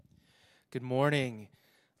Good morning.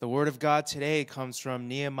 The word of God today comes from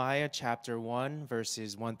Nehemiah chapter 1,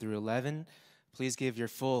 verses 1 through 11. Please give your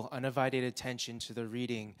full, undivided attention to the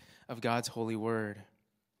reading of God's holy word.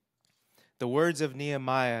 The words of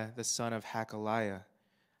Nehemiah, the son of Hakaliah.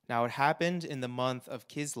 Now it happened in the month of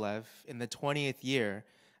Kislev, in the 20th year,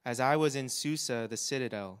 as I was in Susa, the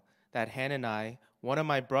citadel, that Hanani, one of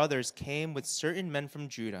my brothers, came with certain men from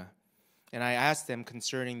Judah. And I asked them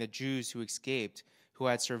concerning the Jews who escaped, who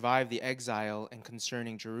had survived the exile, and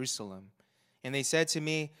concerning Jerusalem. And they said to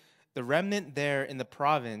me, the remnant there in the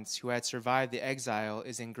province who had survived the exile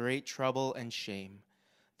is in great trouble and shame.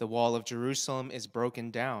 The wall of Jerusalem is broken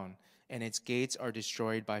down, and its gates are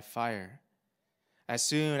destroyed by fire. As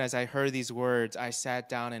soon as I heard these words, I sat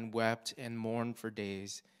down and wept and mourned for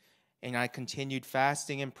days. And I continued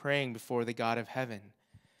fasting and praying before the God of heaven.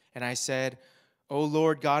 And I said, O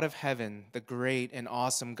Lord God of heaven, the great and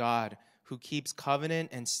awesome God, who keeps covenant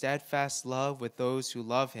and steadfast love with those who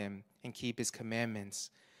love him and keep his commandments.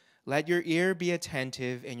 Let your ear be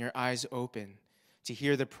attentive and your eyes open to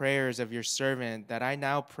hear the prayers of your servant that I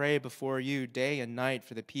now pray before you day and night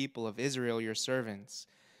for the people of Israel, your servants,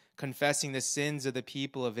 confessing the sins of the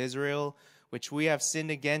people of Israel, which we have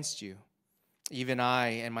sinned against you. Even I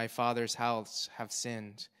and my father's house have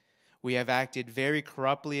sinned. We have acted very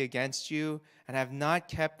corruptly against you and have not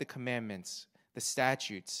kept the commandments, the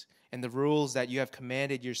statutes, and the rules that you have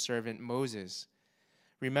commanded your servant Moses.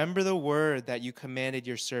 Remember the word that you commanded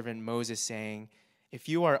your servant Moses, saying, if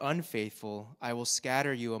you are unfaithful, I will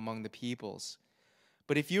scatter you among the peoples.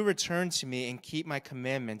 But if you return to me and keep my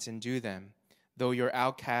commandments and do them, though your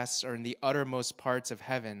outcasts are in the uttermost parts of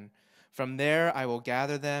heaven, from there I will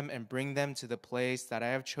gather them and bring them to the place that I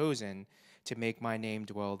have chosen to make my name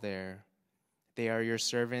dwell there. They are your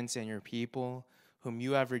servants and your people, whom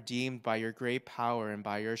you have redeemed by your great power and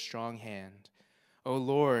by your strong hand. O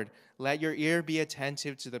Lord, let your ear be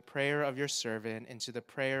attentive to the prayer of your servant and to the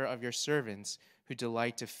prayer of your servants who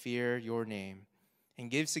delight to fear your name.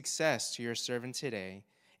 And give success to your servant today,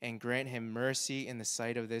 and grant him mercy in the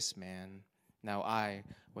sight of this man. Now I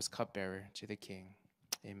was cupbearer to the king.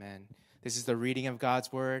 Amen. This is the reading of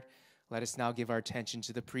God's word. Let us now give our attention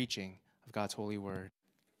to the preaching of God's holy word.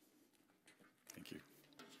 Thank you.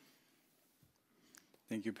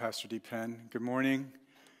 Thank you, Pastor Deepen. Good morning.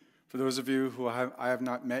 For those of you who I have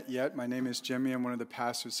not met yet, my name is Jimmy. I'm one of the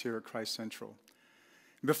pastors here at Christ Central.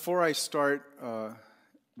 Before I start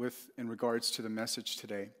in regards to the message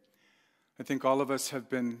today, I think all of us have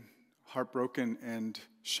been heartbroken and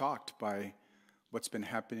shocked by what's been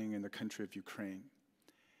happening in the country of Ukraine.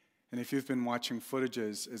 And if you've been watching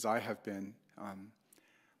footages, as I have been,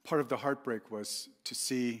 part of the heartbreak was to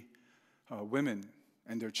see women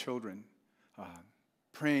and their children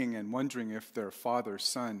praying and wondering if their father,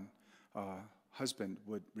 son, husband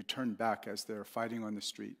would return back as they're fighting on the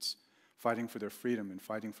streets, fighting for their freedom and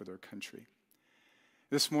fighting for their country.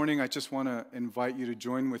 This morning, I just want to invite you to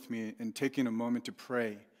join with me in taking a moment to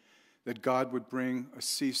pray that God would bring a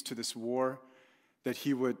cease to this war, that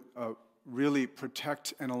he would really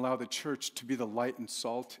protect and allow the church to be the light and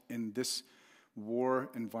salt in this war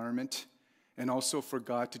environment, and also for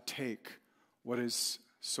God to take what is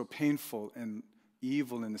so painful and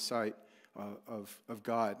evil in the sight of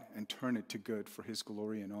God and turn it to good for his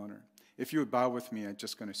glory and honor. If you would bow with me, I'm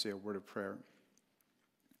just going to say a word of prayer.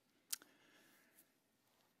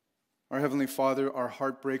 Our Heavenly Father, our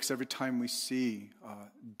heart breaks every time we see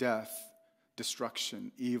death,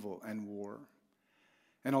 destruction, evil, and war.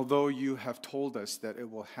 And although you have told us that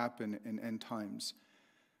it will happen in end times,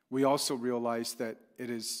 we also realize that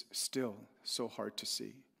it is still so hard to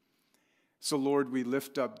see. So, Lord, we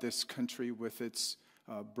lift up this country with its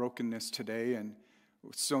brokenness today, and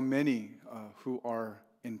with so many who are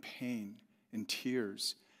in pain, in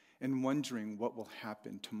tears, and wondering what will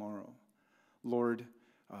happen tomorrow. Lord,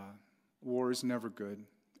 war is never good,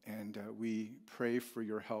 and we pray for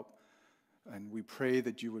your help, and we pray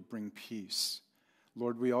that you would bring peace.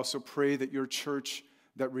 Lord, we also pray that your church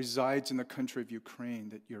that resides in the country of Ukraine,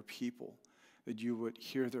 that your people, that you would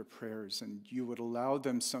hear their prayers and you would allow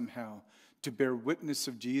them somehow to bear witness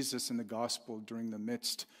of Jesus and the gospel during the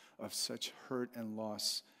midst of such hurt and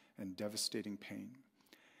loss and devastating pain.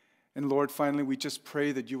 And Lord, finally, we just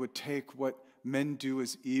pray that you would take what men do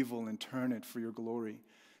as evil and turn it for your glory.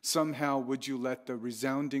 Somehow would you let the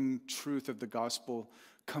resounding truth of the gospel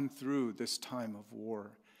come through this time of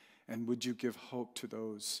war? And would you give hope to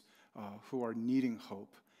those who are needing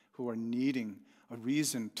hope, who are needing a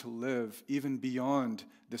reason to live even beyond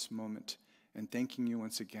this moment? And thanking you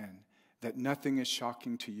once again that nothing is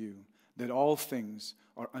shocking to you, that all things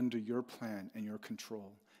are under your plan and your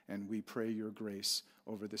control. And we pray your grace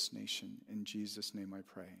over this nation. In Jesus' name I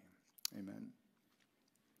pray. Amen.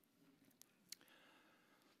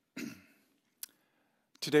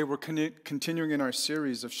 Today we're continuing in our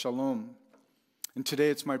series of Shalom. And today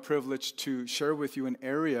it's my privilege to share with you an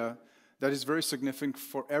area that is very significant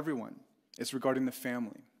for everyone. It's regarding the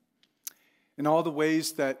family. In all the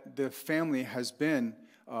ways that the family has been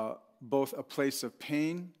both a place of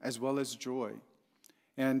pain as well as joy.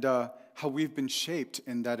 And how we've been shaped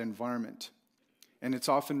in that environment. And it's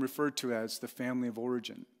often referred to as the family of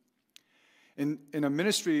origin. In a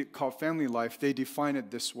ministry called Family Life, they define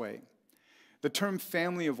it this way. The term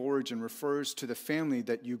family of origin refers to the family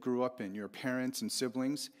that you grew up in, your parents and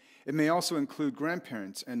siblings. It may also include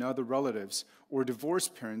grandparents and other relatives or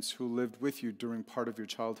divorced parents who lived with you during part of your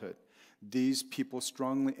childhood. These people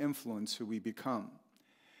strongly influence who we become.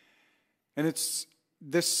 And it's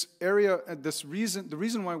this area, the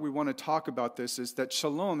reason why we want to talk about this is that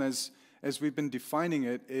shalom, as we've been defining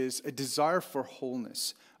it, is a desire for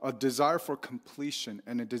wholeness, a desire for completion,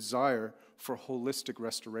 and a desire for holistic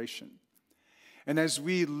restoration. And as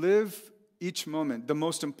we live each moment, the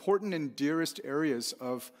most important and dearest areas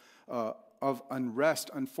of unrest,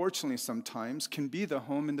 unfortunately sometimes, can be the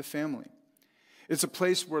home and the family. It's a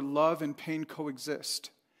place where love and pain coexist.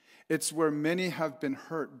 It's where many have been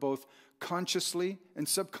hurt, both consciously and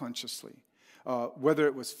subconsciously, whether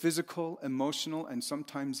it was physical, emotional, and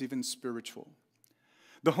sometimes even spiritual.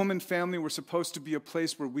 The home and family were supposed to be a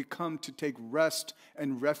place where we come to take rest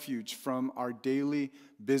and refuge from our daily,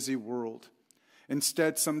 busy world.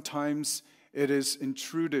 Instead, sometimes it is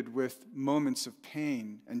intruded with moments of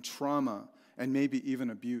pain and trauma and maybe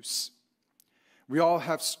even abuse. We all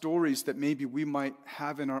have stories that maybe we might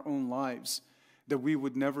have in our own lives that we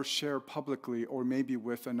would never share publicly or maybe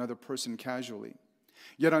with another person casually.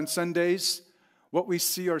 Yet on Sundays, what we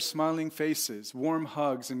see are smiling faces, warm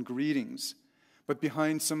hugs and greetings. But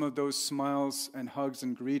behind some of those smiles and hugs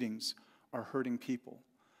and greetings are hurting people.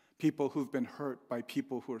 People who've been hurt by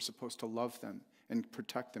people who are supposed to love them and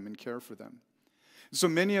protect them and care for them. So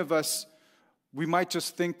many of us, we might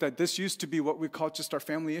just think that this used to be what we call just our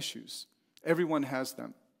family issues. Everyone has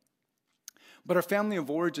them. But our family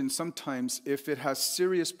of origin sometimes, if it has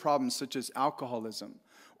serious problems such as alcoholism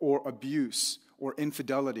or abuse or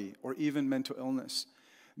infidelity or even mental illness,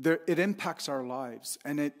 it impacts our lives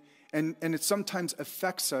and it sometimes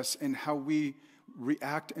affects us in how we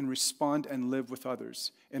react and respond and live with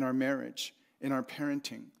others in our marriage, in our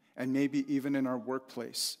parenting, and maybe even in our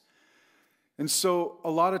workplace. And so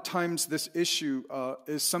a lot of times this issue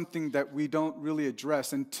is something that we don't really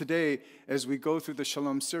address. And today, as we go through the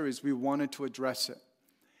Shalom series, we wanted to address it.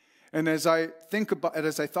 And as I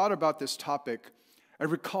thought about this topic, I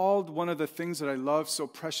recalled one of the things that I love so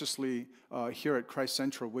preciously here at Christ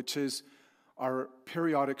Central, which is our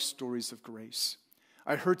periodic stories of grace.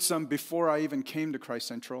 I heard some before I even came to Christ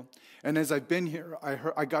Central. And as I've been here,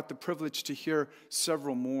 I got the privilege to hear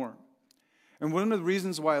several more. And one of the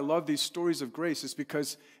reasons why I love these stories of grace is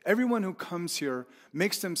because everyone who comes here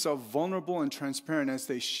makes themselves vulnerable and transparent as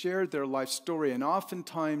they share their life story. And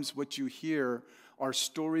oftentimes what you hear are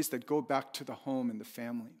stories that go back to the home and the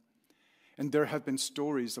family. And there have been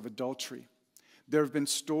stories of adultery. There have been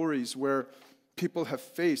stories where people have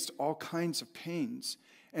faced all kinds of pains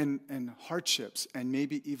and hardships and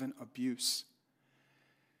maybe even abuse.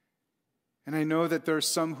 And I know that there are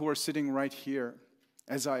some who are sitting right here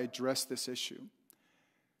as I address this issue,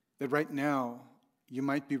 that right now you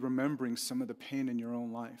might be remembering some of the pain in your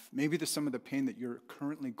own life, maybe some of the pain that you're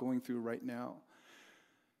currently going through right now.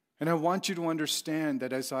 And I want you to understand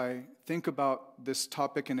that as I think about this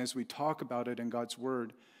topic and as we talk about it in God's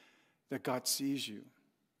Word, that God sees you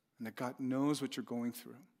and that God knows what you're going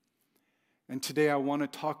through. And today I want to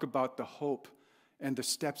talk about the hope and the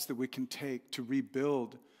steps that we can take to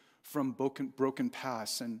rebuild from broken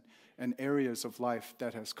pasts and areas of life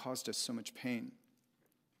that has caused us so much pain.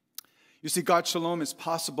 You see, God's shalom is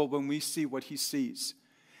possible when we see what He sees.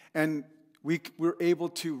 And we're able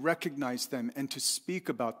to recognize them and to speak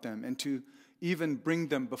about them and to even bring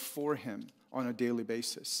them before Him on a daily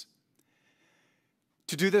basis.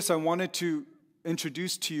 To do this, I wanted to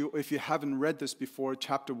introduce to you, if you haven't read this before,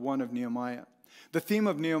 chapter 1 of Nehemiah. The theme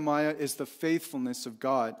of Nehemiah is the faithfulness of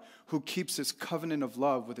God who keeps His covenant of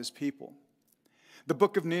love with His people. The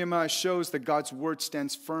book of Nehemiah shows that God's word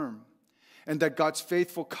stands firm and that God's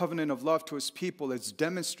faithful covenant of love to His people is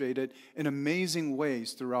demonstrated in amazing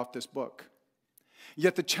ways throughout this book.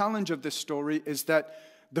 Yet the challenge of this story is that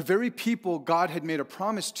the very people God had made a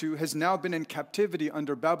promise to has now been in captivity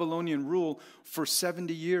under Babylonian rule for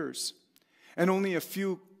 70 years. And only a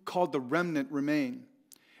few called the remnant remain.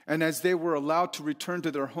 And as they were allowed to return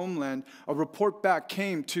to their homeland, a report back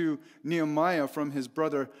came to Nehemiah from his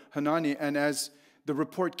brother Hanani. And as the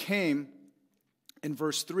report came, in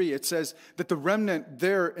verse 3, it says that the remnant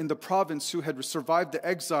there in the province who had survived the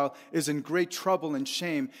exile is in great trouble and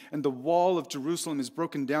shame, and the wall of Jerusalem is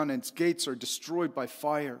broken down and its gates are destroyed by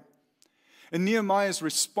fire. And Nehemiah's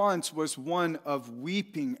response was one of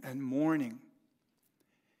weeping and mourning.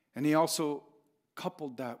 And he also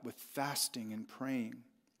coupled that with fasting and praying.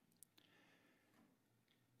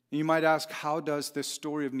 And you might ask, how does this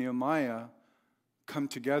story of Nehemiah come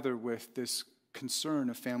together with this concern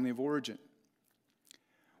of family of origin?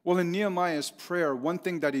 Well, in Nehemiah's prayer, one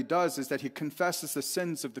thing that he does is that he confesses the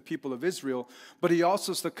sins of the people of Israel, but he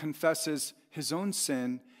also confesses his own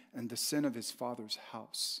sin and the sin of his father's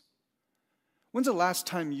house. When's the last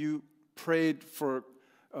time you prayed for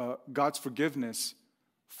God's forgiveness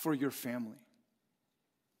for your family?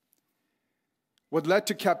 What led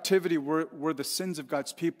to captivity were the sins of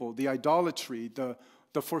God's people, the idolatry,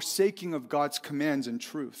 the forsaking of God's commands and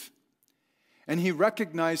truth. And he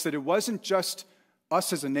recognized that it wasn't just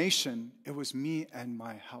us as a nation, it was me and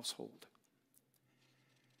my household.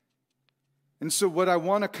 And so what I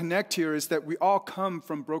want to connect here is that we all come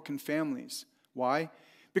from broken families. Why?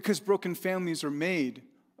 Because broken families are made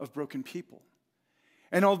of broken people.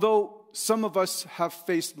 And although some of us have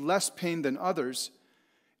faced less pain than others,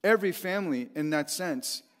 every family in that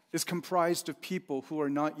sense is comprised of people who are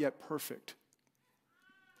not yet perfect.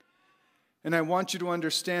 And I want you to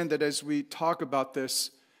understand that as we talk about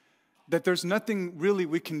this, that there's nothing really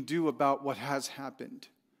we can do about what has happened.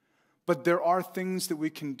 But there are things that we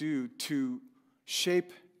can do to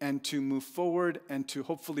shape and to move forward and to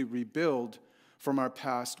hopefully rebuild from our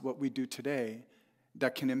past what we do today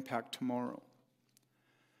that can impact tomorrow.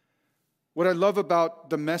 What I love about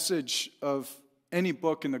the message of any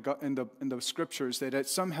book in the scriptures that it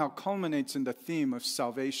somehow culminates in the theme of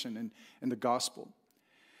salvation and the gospel.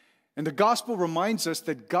 And the gospel reminds us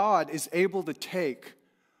that God is able to take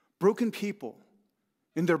broken people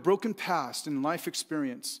in their broken past and life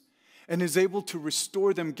experience and is able to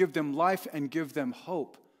restore them, give them life, and give them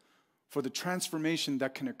hope for the transformation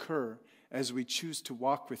that can occur as we choose to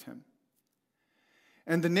walk with him.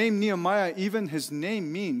 And the name Nehemiah, even his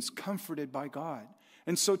name means comforted by God.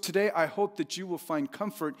 And so today I hope that you will find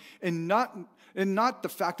comfort in not the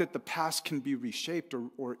fact that the past can be reshaped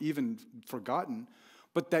or even forgotten,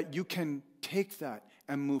 but that you can take that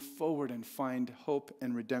and move forward and find hope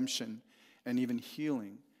and redemption and even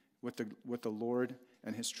healing with the Lord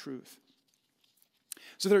and his truth.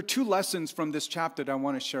 So there are two lessons from this chapter that I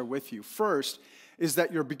want to share with you. First is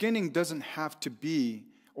that your beginning doesn't have to be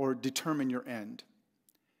or determine your end.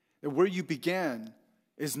 That where you began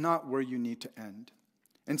is not where you need to end.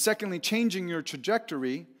 And secondly, changing your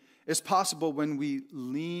trajectory is possible when we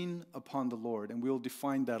lean upon the Lord, and we'll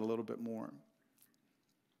define that a little bit more.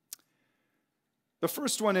 The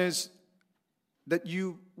first one is that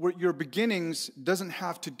your beginnings doesn't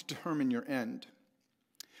have to determine your end.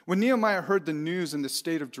 When Nehemiah heard the news in the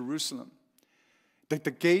state of Jerusalem, that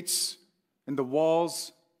the gates and the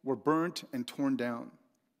walls were burnt and torn down,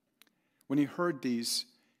 when he heard these,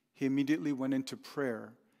 he immediately went into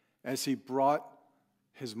prayer as he brought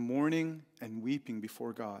his mourning and weeping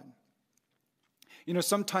before God. You know,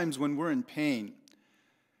 sometimes when we're in pain,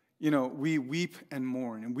 we weep and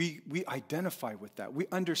mourn, and we identify with that. We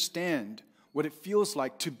understand what it feels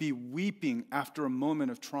like to be weeping after a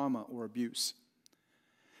moment of trauma or abuse.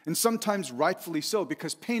 And sometimes rightfully so,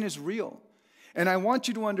 because pain is real. And I want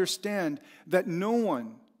you to understand that no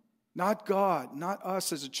one, not God, not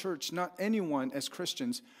us as a church, not anyone as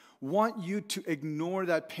Christians, want you to ignore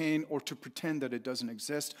that pain or to pretend that it doesn't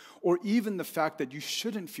exist, or even the fact that you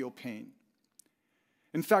shouldn't feel pain.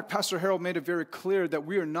 In fact, Pastor Harold made it very clear that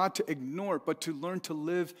we are not to ignore it, but to learn to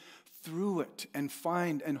live through it and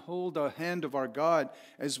find and hold the hand of our God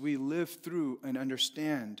as we live through and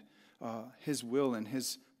understand his will and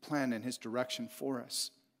his plan and his direction for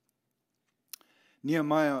us.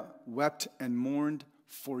 Nehemiah wept and mourned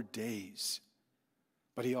for days,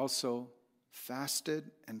 but he also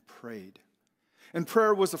fasted and prayed. And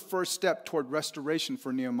prayer was the first step toward restoration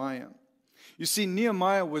for Nehemiah. You see,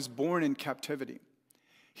 Nehemiah was born in captivity.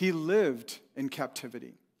 He lived in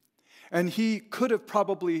captivity. And he could have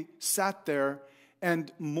probably sat there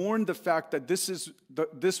and mourned the fact that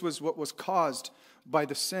this was what was caused by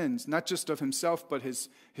the sins, not just of himself, but his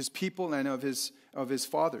people and of his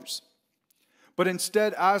fathers. But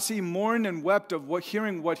instead, as he mourned and wept of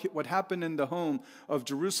hearing what happened in the home of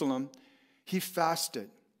Jerusalem, he fasted.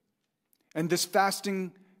 And this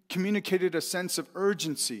fasting communicated a sense of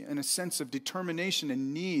urgency and a sense of determination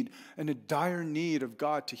and need and a dire need of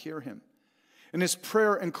God to hear him. And his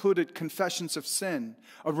prayer included confessions of sin,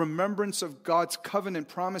 a remembrance of God's covenant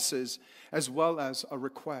promises, as well as a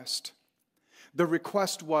request. The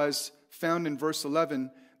request was found in verse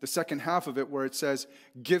 11, the second half of it, where it says,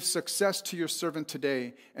 "Give success to your servant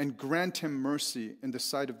today and grant him mercy in the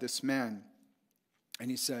sight of this man." And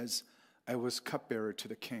he says, "I was cupbearer to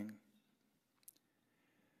the king."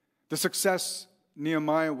 The success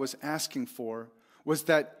Nehemiah was asking for was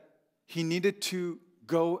that he needed to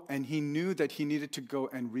go, and he knew that he needed to go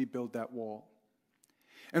and rebuild that wall.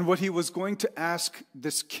 And what he was going to ask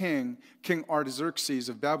this king, King Artaxerxes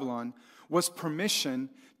of Babylon, was permission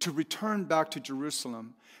to return back to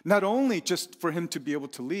Jerusalem. Not only just for him to be able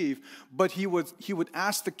to leave, but he would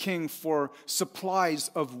ask the king for supplies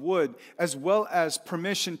of wood, as well as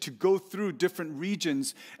permission to go through different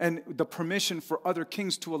regions, and the permission for other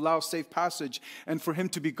kings to allow safe passage, and for him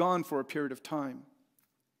to be gone for a period of time.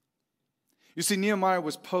 You see, Nehemiah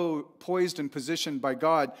was poised and positioned by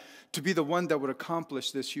God to be the one that would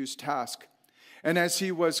accomplish this huge task. And as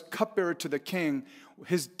he was cupbearer to the king,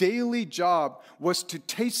 his daily job was to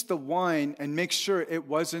taste the wine and make sure it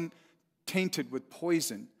wasn't tainted with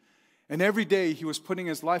poison. And every day he was putting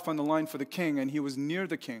his life on the line for the king, and he was near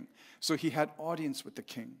the king, so he had audience with the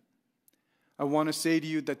king. I want to say to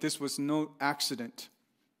you that this was no accident.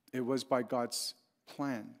 It was by God's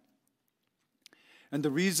plan. And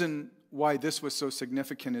the reason why this was so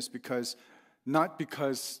significant is not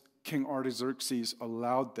because King Artaxerxes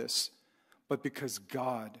allowed this, but because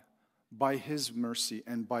God, by his mercy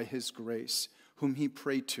and by his grace, whom he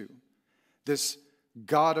prayed to, this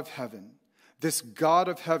God of heaven, this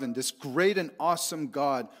great and awesome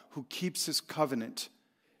God who keeps his covenant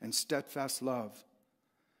and steadfast love,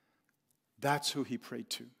 that's who he prayed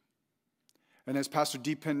to. And as Pastor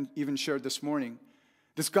Deepan even shared this morning,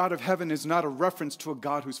 this God of heaven is not a reference to a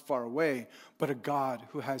God who's far away, but a God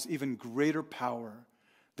who has even greater power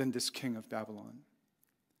than this king of Babylon.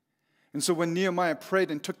 And so when Nehemiah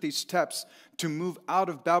prayed and took these steps to move out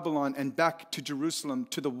of Babylon and back to Jerusalem,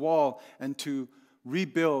 to the wall, and to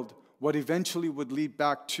rebuild what eventually would lead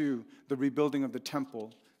back to the rebuilding of the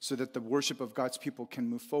temple so that the worship of God's people can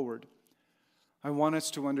move forward, I want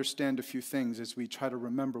us to understand a few things as we try to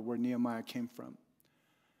remember where Nehemiah came from.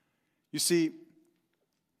 You see,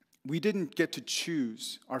 we didn't get to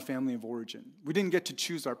choose our family of origin. We didn't get to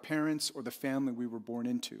choose our parents or the family we were born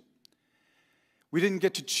into. We didn't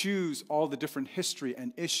get to choose all the different history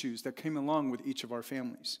and issues that came along with each of our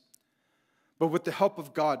families. But with the help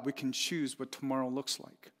of God, we can choose what tomorrow looks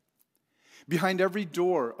like. Behind every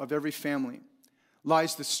door of every family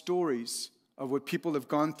lies the stories of what people have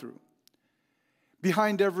gone through.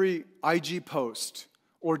 Behind every IG post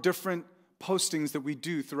or different postings that we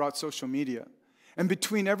do throughout social media, and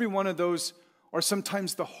between every one of those are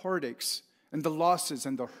sometimes the heartaches and the losses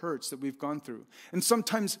and the hurts that we've gone through. And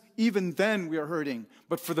sometimes even then we are hurting,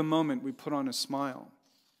 but for the moment we put on a smile.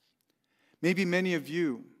 Maybe many of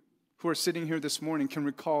you who are sitting here this morning can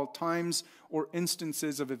recall times or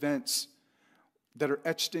instances of events that are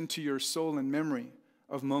etched into your soul and memory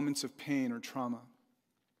of moments of pain or trauma.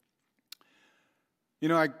 You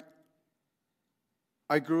know,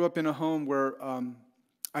 I grew up in a home where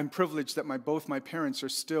I'm privileged that both my parents are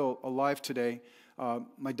still alive today.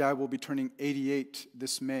 My dad will be turning 88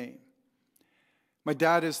 this May. My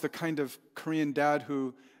dad is the kind of Korean dad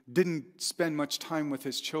who didn't spend much time with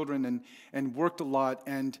his children and worked a lot,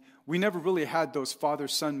 and we never really had those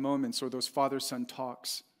father-son moments or those father-son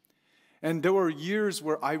talks. And there were years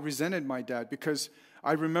where I resented my dad because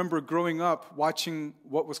I remember growing up watching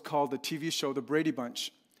what was called the TV show The Brady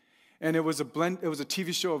Bunch. And it was a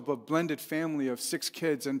TV show of a blended family of 6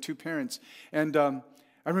 kids and 2 parents. And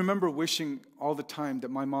I remember wishing all the time that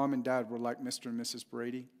my mom and dad were like Mr. and Mrs.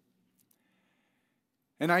 Brady.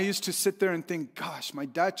 And I used to sit there and think, gosh, my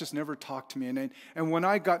dad just never talked to me. And when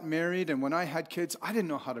I got married and when I had kids, I didn't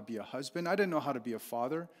know how to be a husband. I didn't know how to be a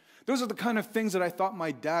father. Those are the kind of things that I thought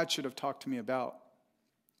my dad should have talked to me about.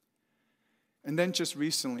 And then just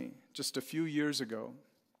recently, just a few years ago,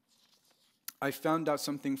 I found out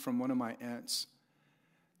something from one of my aunts,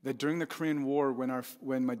 that during the Korean War,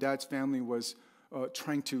 when my dad's family was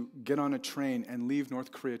trying to get on a train and leave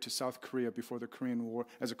North Korea to South Korea before the Korean War,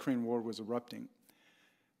 as the Korean War was erupting,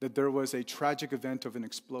 that there was a tragic event of an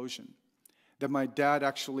explosion, that my dad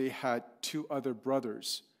actually had 2 other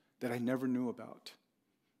brothers that I never knew about.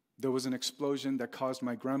 There was an explosion that caused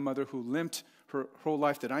my grandmother, who limped her whole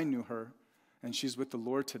life that I knew her, and she's with the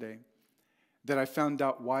Lord today, that I found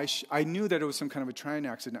out why I knew that it was some kind of a train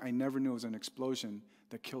accident. I never knew it was an explosion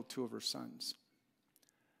that killed 2 of her sons.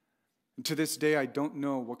 And to this day, I don't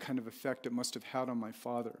know what kind of effect it must have had on my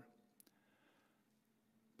father.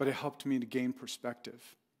 But it helped me to gain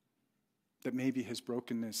perspective that maybe his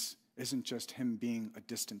brokenness isn't just him being a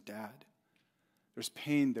distant dad. There's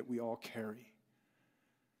pain that we all carry.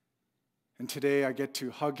 And today I get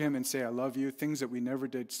to hug him and say, I love you, things that we never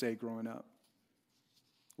did say growing up.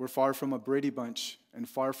 We're far from a Brady Bunch and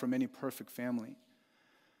far from any perfect family.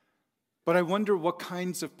 But I wonder what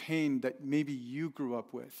kinds of pain that maybe you grew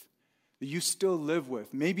up with, that you still live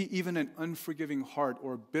with, maybe even an unforgiving heart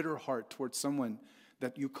or a bitter heart towards someone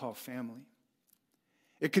that you call family.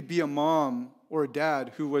 It could be a mom or a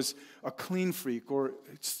dad who was a clean freak, or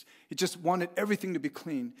he just wanted everything to be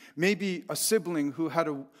clean. Maybe a sibling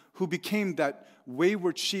who became that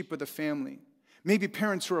wayward sheep of the family. Maybe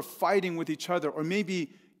parents who are fighting with each other, or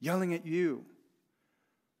maybe yelling at you.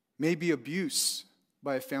 Maybe abuse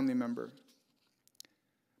by a family member.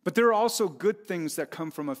 But there are also good things that come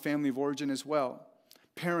from a family of origin as well.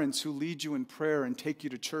 Parents who lead you in prayer and take you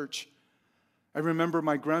to church. I remember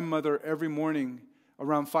my grandmother every morning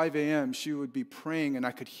around 5 a.m., she would be praying, and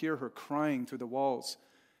I could hear her crying through the walls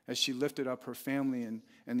as she lifted up her family and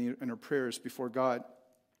her prayers before God.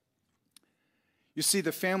 You see,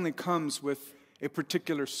 the family comes with a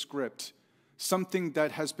particular script, something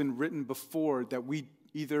that has been written before that we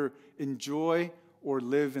either enjoy or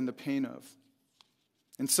live in the pain of.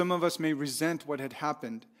 And some of us may resent what had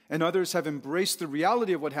happened, and others have embraced the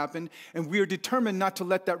reality of what happened, and we are determined not to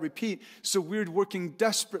let that repeat. So we're working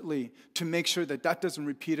desperately to make sure that that doesn't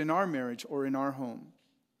repeat in our marriage or in our home.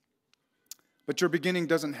 But your beginning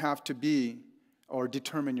doesn't have to be or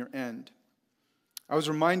determine your end. I was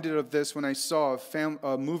reminded of this when I saw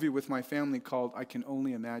a movie with my family called I Can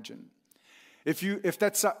Only Imagine. If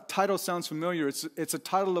that title sounds familiar, it's a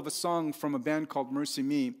title of a song from a band called Mercy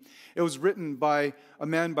Me. It was written by a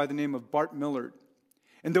man by the name of Bart Millard.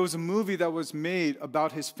 And there was a movie that was made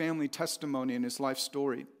about his family testimony and his life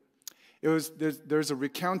story. There's a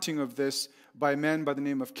recounting of this by a man by the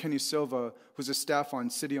name of Kenny Silva, who's a staff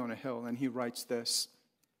on City on a Hill, and he writes this.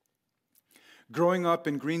 Growing up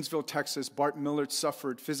in Greensville, Texas, Bart Millard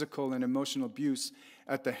suffered physical and emotional abuse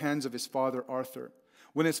at the hands of his father, Arthur.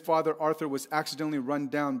 When his father, Arthur, was accidentally run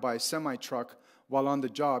down by a semi-truck while on the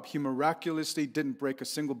job, he miraculously didn't break a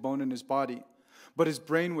single bone in his body, but his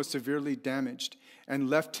brain was severely damaged and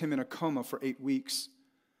left him in a coma for 8 weeks.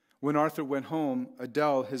 When Arthur went home,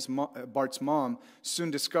 Adele, Bart's mom,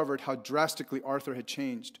 soon discovered how drastically Arthur had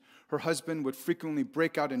changed. Her husband would frequently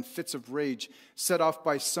break out in fits of rage, set off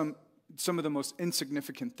by some of the most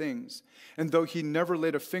insignificant things. And though he never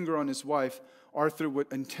laid a finger on his wife, Arthur would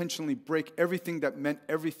intentionally break everything that meant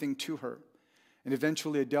everything to her. And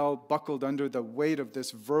eventually Adele buckled under the weight of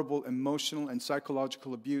this verbal, emotional, and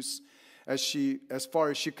psychological abuse. As far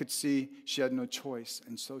as she could see, she had no choice,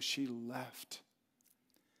 and so she left.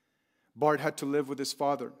 Bart had to live with his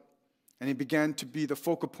father, and he began to be the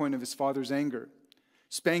focal point of his father's anger.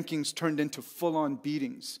 Spankings turned into full-on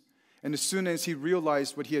beatings, and as soon as he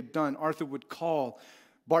realized what he had done, Arthur would call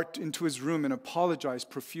Bart into his room and apologize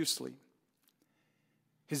profusely.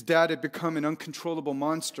 His dad had become an uncontrollable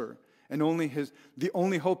monster, and the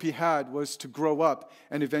only hope he had was to grow up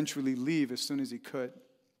and eventually leave as soon as he could.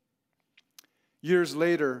 Years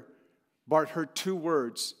later, Bart heard 2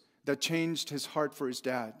 words that changed his heart for his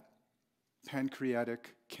dad: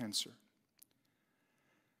 pancreatic cancer.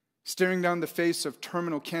 Staring down the face of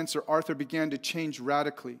terminal cancer, Arthur began to change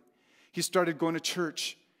radically. He started going to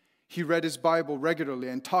church. He read his Bible regularly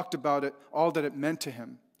and talked about it, all that it meant to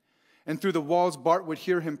him. And through the walls, Bart would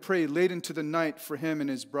hear him pray late into the night for him and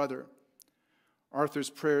his brother. Arthur's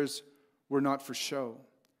prayers were not for show.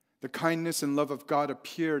 The kindness and love of God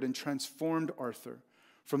appeared and transformed Arthur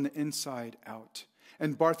from the inside out.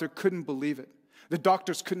 And Arthur couldn't believe it. The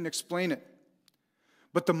doctors couldn't explain it.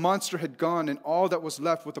 But the monster had gone, and all that was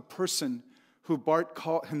left was a person who Bart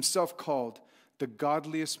himself called the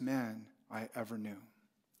godliest man I ever knew.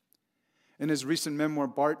 In his recent memoir,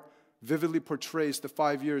 Bart vividly portrays the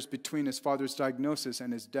 5 years between his father's diagnosis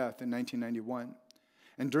and his death in 1991.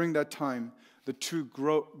 And during that time, the two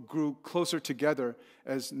grew closer together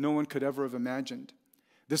as no one could ever have imagined.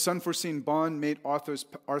 This unforeseen bond made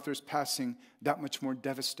Arthur's passing that much more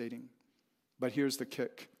devastating. But here's the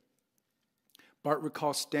kick. Bart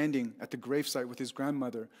recalls standing at the gravesite with his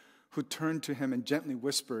grandmother, who turned to him and gently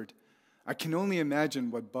whispered, "I can only imagine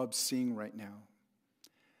what Bub's seeing right now."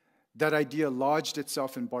 That idea lodged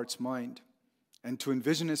itself in Bart's mind, and to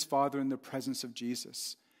envision his father in the presence of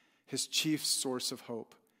Jesus, his chief source of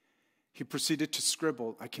hope, he proceeded to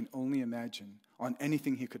scribble, "I can only imagine," on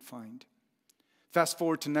anything he could find. Fast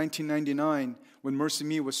forward to 1999, when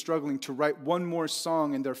MercyMe was struggling to write one more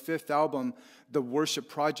song in their fifth album, The Worship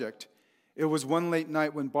Project. It was one late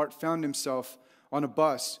night when Bart found himself on a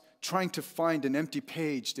bus trying to find an empty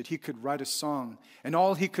page that he could write a song. And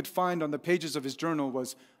all he could find on the pages of his journal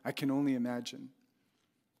was, "I can only imagine."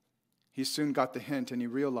 He soon got the hint, and he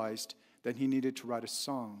realized that he needed to write a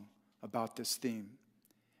song about this theme.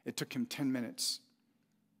 It took him 10 minutes,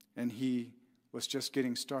 and he was just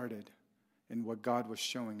getting started in what God was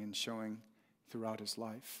showing throughout his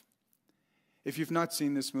life. If you've not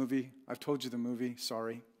seen this movie, I've told you the movie,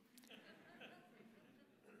 sorry.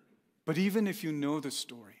 But even if you know the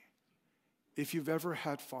story, if you've ever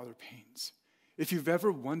had father pains, if you've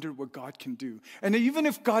ever wondered what God can do, and even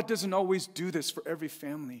if God doesn't always do this for every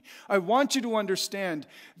family, I want you to understand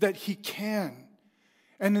that he can.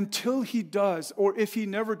 And until he does, or if he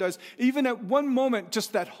never does, even at one moment,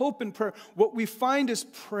 just that hope and prayer, what we find is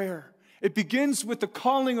prayer. It begins with the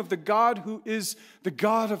calling of the God who is the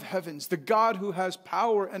God of heavens, the God who has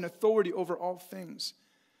power and authority over all things.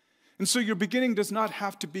 And so your beginning does not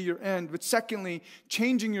have to be your end. But secondly,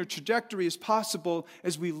 changing your trajectory is possible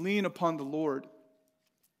as we lean upon the Lord.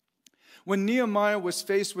 When Nehemiah was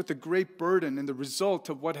faced with a great burden and the result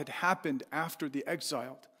of what had happened after the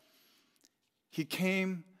exile, he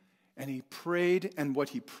came and he prayed, and what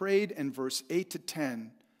he prayed in verse 8 to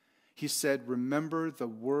 10, he said, "Remember the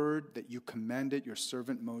word that you commanded your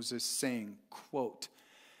servant Moses, saying," quote.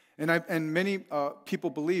 And many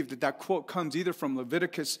people believe that quote comes either from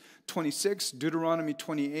Leviticus 26, Deuteronomy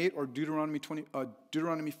 28, or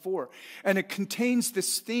Deuteronomy 4. And it contains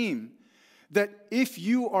this theme that if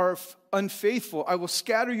you are unfaithful, I will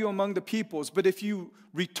scatter you among the peoples. But if you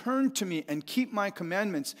return to me and keep my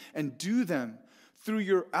commandments and do them, though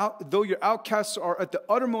your outcasts are at the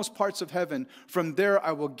uttermost parts of heaven, from there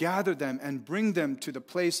I will gather them and bring them to the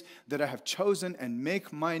place that I have chosen and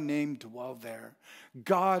make my name dwell there.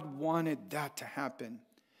 God wanted that to happen.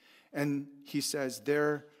 And he says, they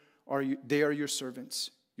are your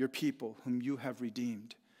servants, your people, whom you have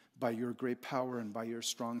redeemed by your great power and by your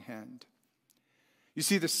strong hand. You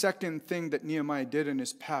see, the second thing that Nehemiah did in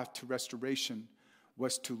his path to restoration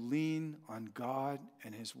was to lean on God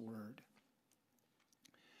and his word.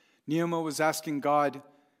 Nehemiah was asking God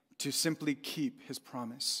to simply keep his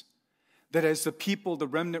promise. That as the people, the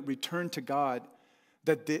remnant, returned to God,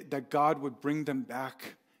 that God would bring them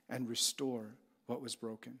back and restore what was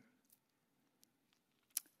broken.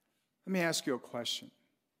 Let me ask you a question.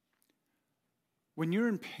 When you're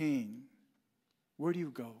in pain, where do you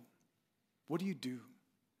go? What do you do?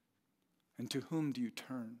 And to whom do you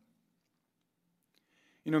turn?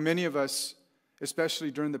 You know, many of us, especially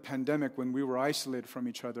during the pandemic when we were isolated from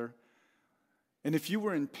each other, and if you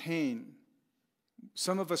were in pain,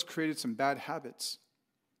 some of us created some bad habits.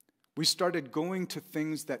 We started going to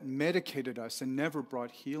things that medicated us and never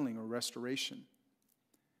brought healing or restoration.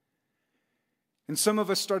 And some of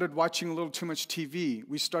us started watching a little too much TV.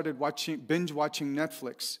 We started binge watching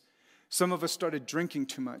Netflix. Some of us started drinking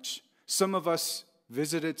too much. Some of us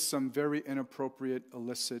visited some very inappropriate,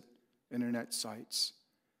 illicit internet sites.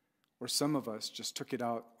 Or some of us just took it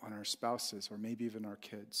out on our spouses or maybe even our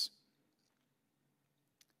kids.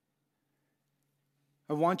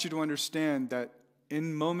 I want you to understand that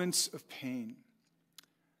in moments of pain,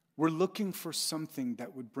 we're looking for something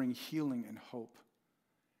that would bring healing and hope.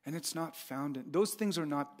 And it's not found in, those things are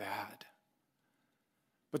not bad.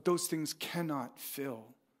 But those things cannot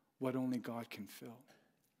fill what only God can fill.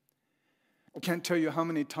 I can't tell you how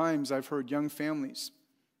many times I've heard young families,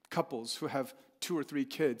 couples who have 2 or 3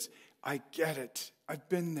 kids, I get it. I've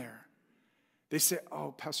been there. They say,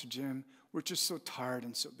 "Oh, Pastor Jim, we're just so tired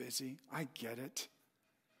and so busy." I get it.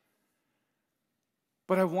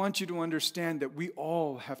 But I want you to understand that we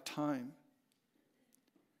all have time.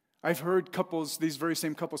 I've heard couples, these very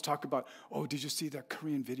same couples, talk about, "Oh, did you see that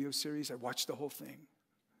Korean video series? I watched the whole thing."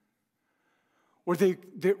 Or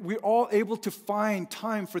we're all able to find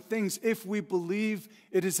time for things if we believe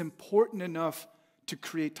it is important enough to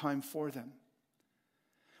create time for them.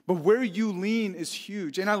 But where you lean is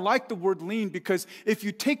huge. And I like the word lean because if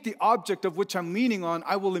you take the object of which I'm leaning on,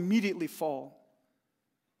 I will immediately fall.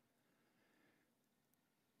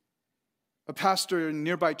 A pastor in a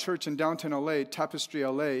nearby church in downtown LA, Tapestry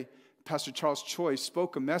LA, Pastor Charles Choi,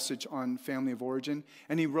 spoke a message on family of origin,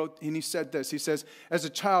 and he said this. He says, "As a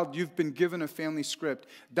child, you've been given a family script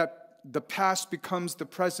that the past becomes the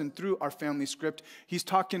present through our family script." He's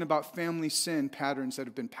talking about family sin patterns that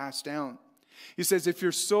have been passed down. He says, if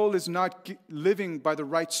your soul is not living by the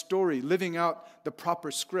right story, living out the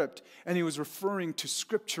proper script, and he was referring to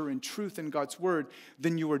scripture and truth in God's word,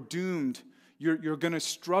 then you are doomed. you're going to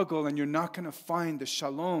struggle and you're not going to find the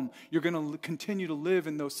shalom. You're going to continue to live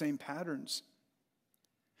in those same patterns.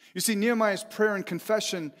 You see, Nehemiah's prayer and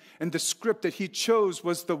confession and the script that he chose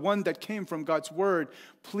was the one that came from God's word.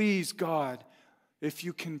 Please, God, if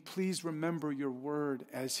you can please remember your word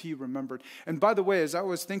as he remembered. And by the way, as I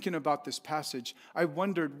was thinking about this passage, I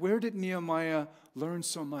wondered, where did Nehemiah learn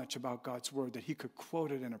so much about God's word that he could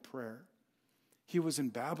quote it in a prayer? He was in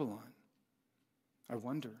Babylon. I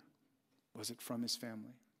wonder, was it from his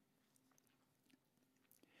family?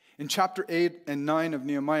 In chapter 8 and 9 of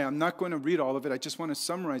Nehemiah, I'm not going to read all of it. I just want to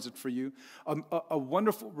summarize it for you. A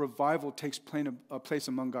wonderful revival takes place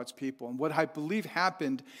among God's people. And what I believe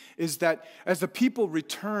happened is that as the people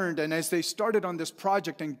returned and as they started on this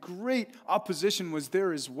project, and great opposition was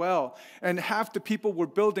there as well, and half the people were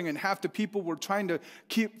building and half the people were trying to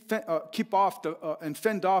keep off and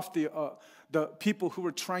fend off the people who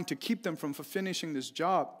were trying to keep them from finishing this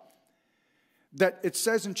job. That it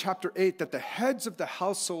says in chapter 8 that the heads of the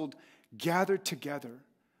household gathered together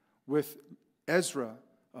with Ezra,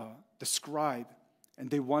 the scribe, and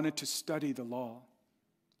they wanted to study the law.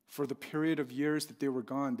 For the period of years that they were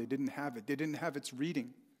gone, they didn't have it. They didn't have its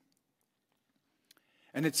reading.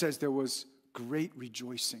 And it says there was great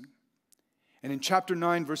rejoicing. And in chapter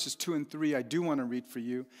 9, verses 2 and 3, I do want to read for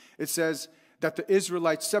you. It says that the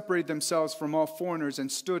Israelites separated themselves from all foreigners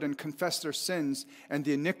and stood and confessed their sins and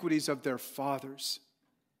the iniquities of their fathers.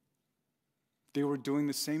 They were doing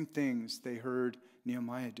the same things they heard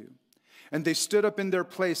Nehemiah do. And they stood up in their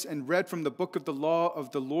place and read from the book of the law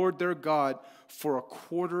of the Lord their God for a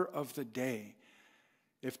quarter of the day.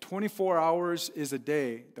 If 24 hours is a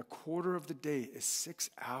day, the quarter of the day is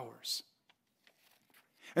 6 hours.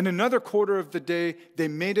 And another quarter of the day, they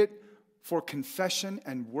made it for confession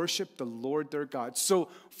and worship the Lord their God. So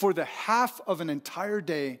for the half of an entire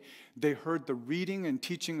day, they heard the reading and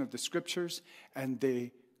teaching of the scriptures, and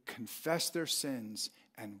they confessed their sins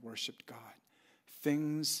and worshiped God.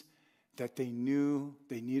 Things that they knew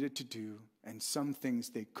they needed to do, and some things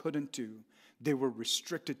they couldn't do, they were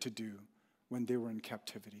restricted to do when they were in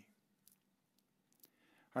captivity.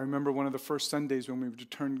 I remember one of the first Sundays when we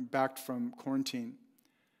returned back from quarantine,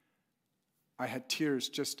 I had tears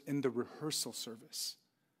just in the rehearsal service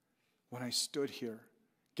when I stood here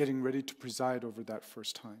getting ready to preside over that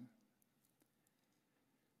first time.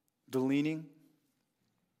 The leaning,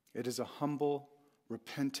 it is a humble,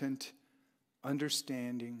 repentant,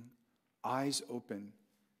 understanding, eyes open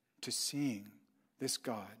to seeing this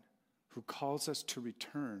God who calls us to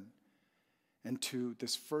return and to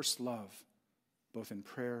this first love, both in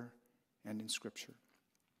prayer and in Scripture.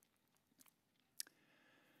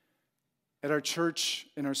 At our church,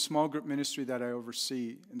 in our small group ministry that I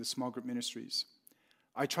oversee, in the small group ministries,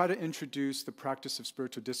 I try to introduce the practice of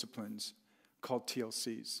spiritual disciplines called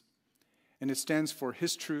TLCs. And it stands for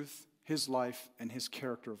His Truth, His Life, and His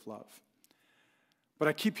Character of Love. But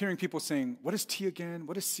I keep hearing people saying, what is T again?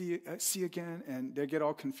 What is C again? And they get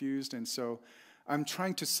all confused. And so I'm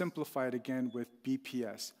trying to simplify it again with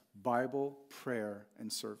BPS, Bible, Prayer,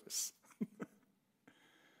 and Service.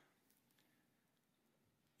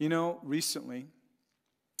 You know, recently,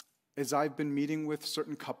 as I've been meeting with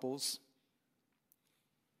certain couples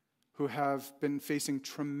who have been facing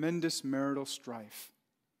tremendous marital strife,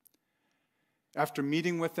 after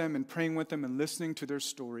meeting with them and praying with them and listening to their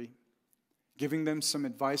story, giving them some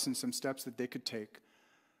advice and some steps that they could take,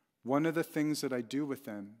 one of the things that I do with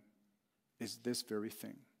them is this very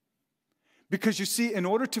thing. Because you see, in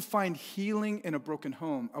order to find healing in a broken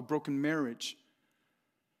home, a broken marriage,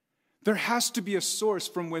 there has to be a source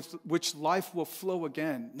from which life will flow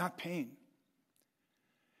again, not pain.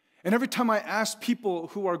 And every time I ask people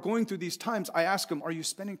who are going through these times, I ask them, are you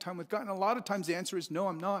spending time with God? And a lot of times the answer is, no,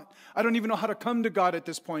 I'm not. I don't even know how to come to God at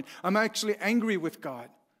this point. I'm actually angry with God.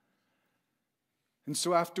 And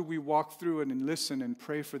so after we walk through it and listen and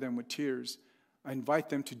pray for them with tears, I invite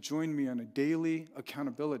them to join me on a daily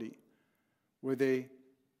accountability where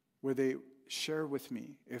they share with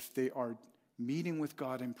me if they are meeting with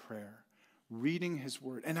God in prayer, reading His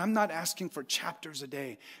Word. And I'm not asking for chapters a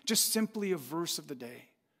day, just simply a verse of the day,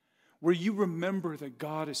 where you remember that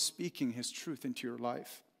God is speaking His truth into your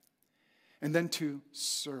life. And then to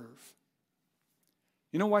serve.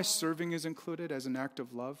 You know why serving is included as an act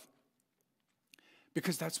of love?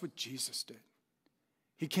 Because that's what Jesus did.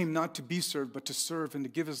 He came not to be served, but to serve and to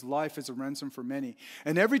give His life as a ransom for many.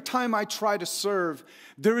 And every time I try to serve,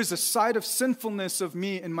 there is a side of sinfulness of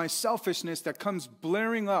me and my selfishness that comes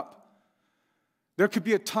blaring up. There could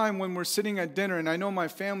be a time when we're sitting at dinner and I know my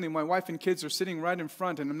family, my wife and kids are sitting right in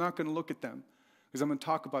front and I'm not going to look at them because I'm going to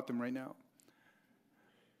talk about them right now.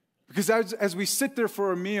 Because as we sit there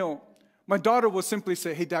for a meal, My daughter will simply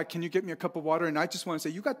say, hey, Dad, can you get me a cup of water? And I just want to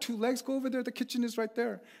say, you got 2 legs? Go over there. The kitchen is right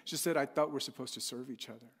there. She said, I thought we're supposed to serve each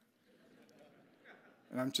other.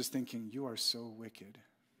 And I'm just thinking, you are so wicked.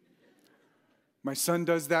 My son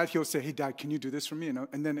does that. He'll say, hey, Dad, can you do this for me?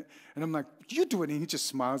 And I'm like, you do it. And he just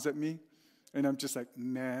smiles at me. And I'm just like,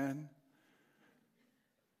 man.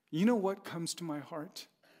 You know what comes to my heart?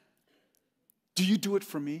 Do you do it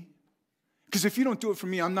for me? Because if you don't do it for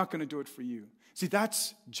me, I'm not going to do it for you. See,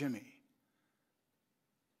 that's Jimmy.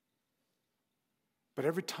 But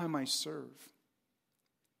every time I serve,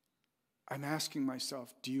 I'm asking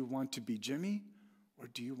myself, do you want to be Jimmy or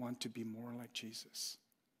do you want to be more like Jesus?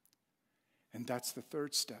 And that's the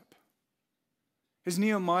third step. As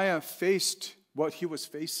Nehemiah faced what he was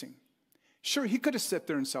facing, sure, he could have sat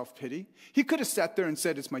there in self-pity. He could have sat there and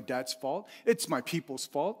said, it's my dad's fault. It's my people's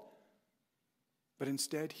fault. But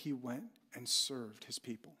instead, he went and served his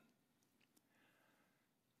people.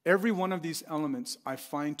 Every one of these elements I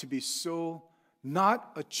find to be so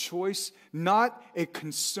not a choice, not a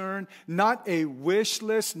concern, not a wish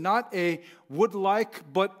list, not a would like,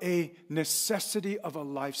 but a necessity of a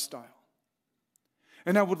lifestyle.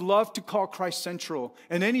 And I would love to call Christ Central,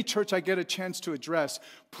 and any church I get a chance to address,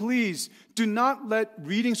 please do not let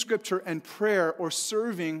reading Scripture and prayer or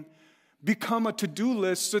serving become a to-do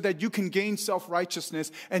list so that you can gain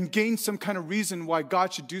self-righteousness and gain some kind of reason why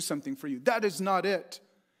God should do something for you. That is not it.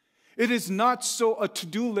 It is not so a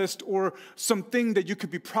to-do list or something that you could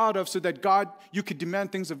be proud of so that you could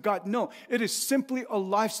demand things of God. No, it is simply a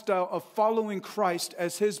lifestyle of following Christ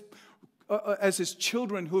as his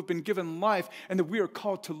children who have been given life, and that we are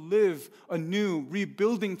called to live anew,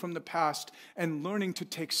 rebuilding from the past and learning to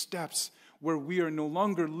take steps where we are no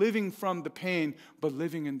longer living from the pain, but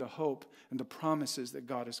living in the hope and the promises that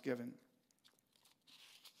God has given.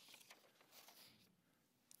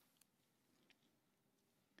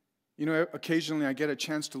 You know, occasionally I get a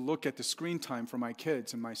chance to look at the screen time for my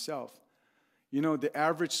kids and myself. You know, the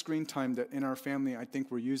average screen time that in our family I think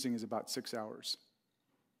we're using is about 6 hours.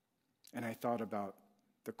 And I thought about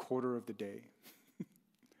the quarter of the day.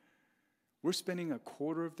 We're spending a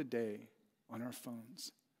quarter of the day on our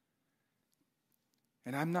phones.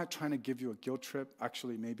 And I'm not trying to give you a guilt trip.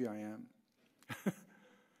 Actually, maybe I am.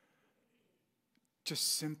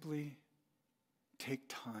 Just simply take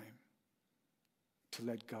time to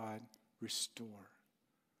let God restore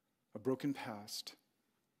a broken past,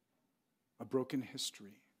 a broken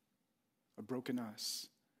history, a broken us,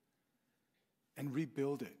 and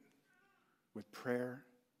rebuild it with prayer,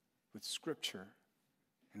 with Scripture,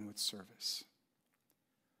 and with service.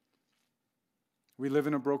 We live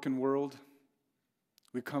in a broken world.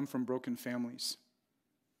 We come from broken families.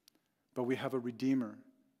 But we have a Redeemer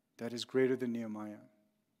that is greater than Nehemiah,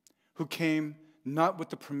 who came not with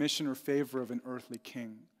the permission or favor of an earthly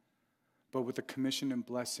king, but with the commission and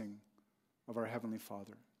blessing of our Heavenly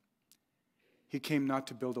Father. He came not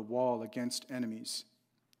to build a wall against enemies.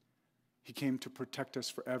 He came to protect us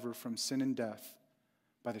forever from sin and death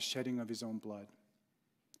by the shedding of his own blood.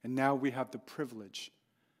 And now we have the privilege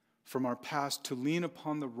from our past to lean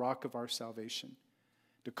upon the rock of our salvation,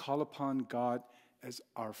 to call upon God as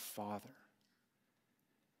our Father,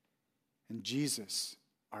 and Jesus,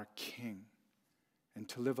 our King, and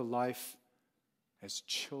to live a life as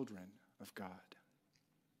children of God.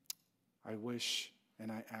 I wish and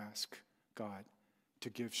I ask God to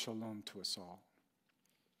give shalom to us all.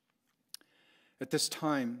 At this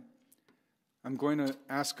time, I'm going to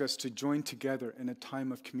ask us to join together in a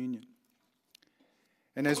time of communion.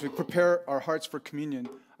 And as we prepare our hearts for communion,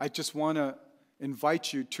 I just want to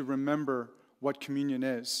invite you to remember what communion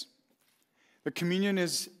is. The communion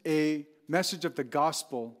is a message of the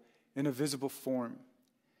gospel in a visible form.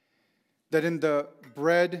 That in the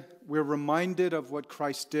bread, we're reminded of what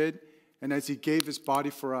Christ did, and as he gave his body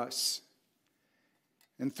for us.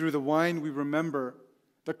 And through the wine, we remember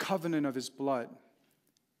the covenant of his blood.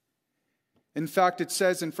 In fact, it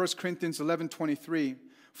says in 1 Corinthians 11:23,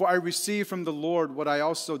 "For I received from the Lord what I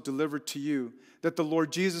also delivered to you, that the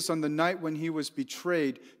Lord Jesus, on the night when he was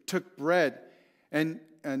betrayed, took bread, and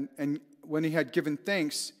when he had given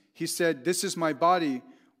thanks, he said, 'This is my body,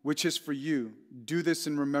 which is for you. Do this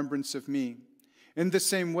in remembrance of me.' In the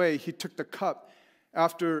same way, he took the cup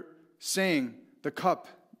after saying, 'The cup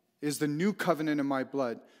is the new covenant in my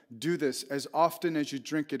blood. Do this as often as you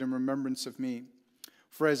drink it in remembrance of me.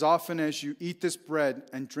 For as often as you eat this bread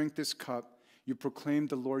and drink this cup, you proclaim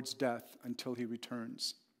the Lord's death until he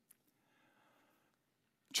returns.'"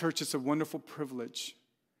 Church, it's a wonderful privilege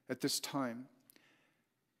at this time.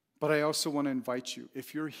 But I also want to invite you,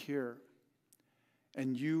 if you're here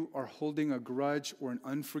and you are holding a grudge or an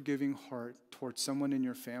unforgiving heart towards someone in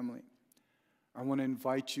your family, I want to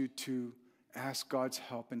invite you to ask God's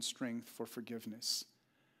help and strength for forgiveness.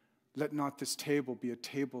 Let not this table be a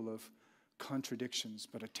table of contradictions,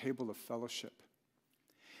 but a table of fellowship.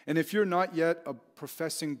 And if you're not yet a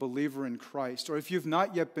professing believer in Christ, or if you've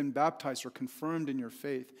not yet been baptized or confirmed in your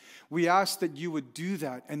faith, we ask that you would do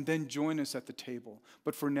that and then join us at the table.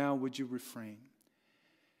 But for now, would you refrain?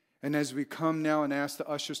 And as we come now and ask the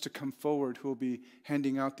ushers to come forward who will be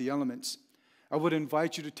handing out the elements, I would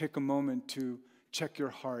invite you to take a moment to check your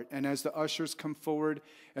heart. And as the ushers come forward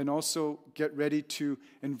and also get ready to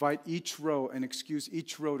invite each row and excuse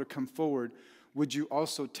each row to come forward, would you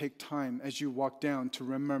also take time as you walk down to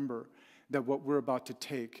remember that what we're about to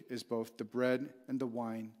take is both the bread and the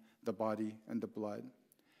wine, the body and the blood.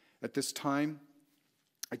 At this time,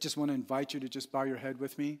 I just want to invite you to just bow your head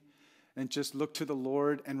with me and just look to the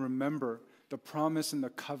Lord and remember the promise and the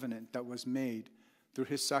covenant that was made through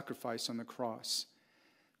his sacrifice on the cross.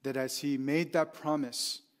 That as he made that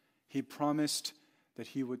promise, he promised that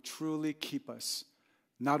he would truly keep us,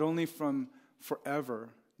 not only from forever,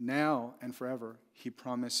 now and forever. He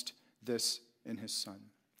promised this in his Son.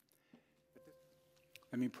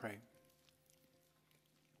 Let me pray.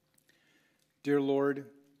 Dear Lord,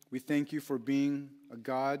 we thank you for being a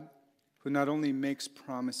God who not only makes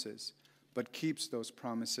promises, but keeps those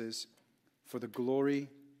promises for the glory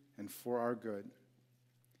and for our good.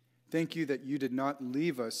 Thank you that you did not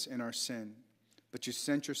leave us in our sin, but you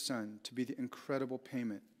sent your Son to be the incredible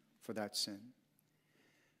payment for that sin.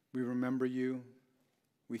 We remember you,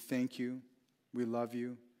 we thank you, we love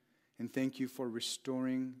you, and thank you for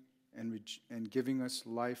restoring and giving us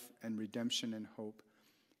life and redemption and hope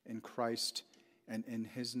in Christ, and in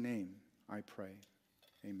his name I pray.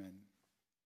 Amen.